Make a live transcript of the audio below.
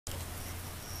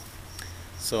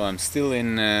So I'm still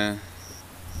in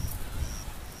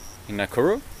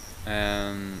Nakuru,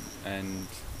 and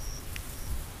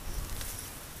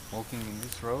walking in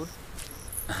this road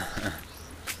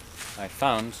I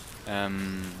found a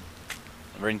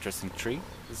very interesting tree.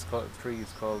 This tree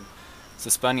is called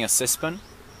Sesbania sesban,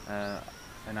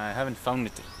 and I haven't found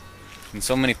it in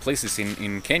so many places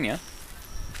in Kenya,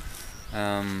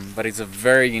 but it's a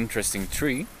very interesting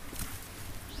tree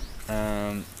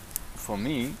for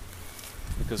me,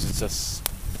 because it's an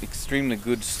extremely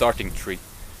good starting tree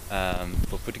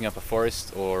for putting up a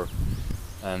forest, or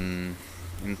in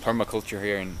permaculture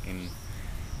here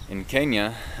in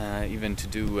Kenya, even to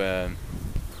do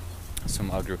some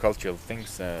agricultural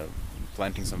things,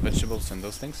 planting some vegetables and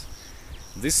those things.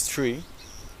 This tree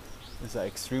is an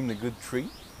extremely good tree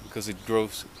because it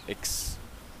grows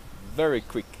very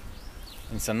quick.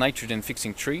 It's a nitrogen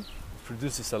fixing tree. It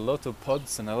produces a lot of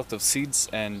pods and a lot of seeds,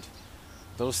 and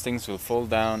those things will fall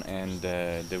down, and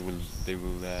they will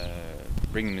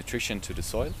bring nutrition to the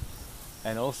soil.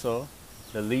 And also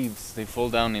the leaves, they fall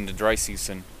down in the dry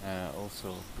season,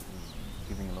 also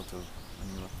giving a lot of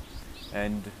manure.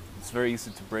 And it's very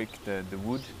easy to break the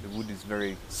wood. The wood is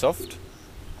very soft,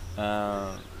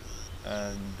 and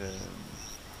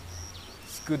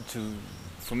it's good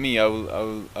for me. I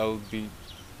will be.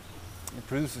 It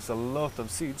produces a lot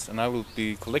of seeds, and I will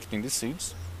be collecting these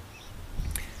seeds,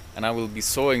 and I will be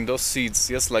sowing those seeds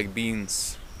just like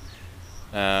beans,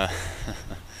 and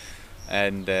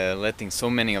letting so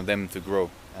many of them to grow.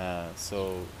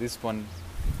 So this one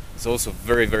is also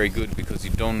very good, because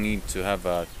you don't need to have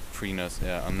a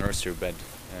nursery bed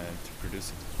to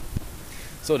produce it.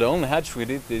 So the only hatch with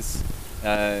it is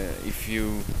if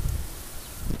it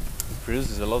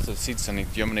produces a lot of seeds and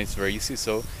it germinates very easy,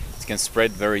 so it can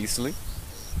spread very easily.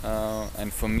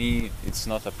 And for me, it's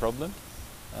not a problem.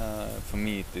 For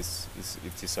me, it is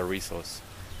a resource.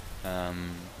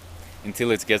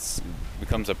 Until it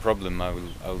becomes a problem, I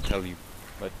will tell you.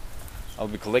 But I'll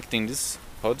be collecting these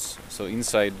pods. So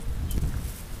inside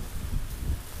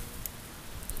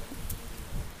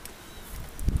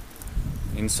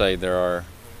there are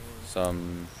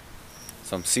some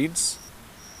seeds,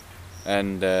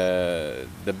 and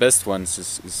the best ones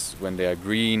is when they are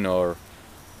green, or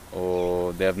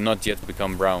they have not yet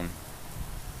become brown.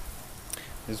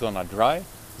 This one are dry.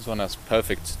 This one is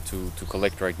perfect to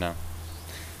collect right now.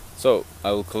 So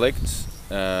I will collect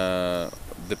the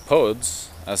pods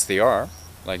as they are,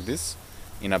 like this,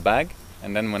 in a bag,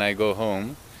 and then when I go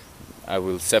home I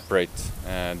will separate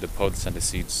the pods and the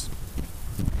seeds.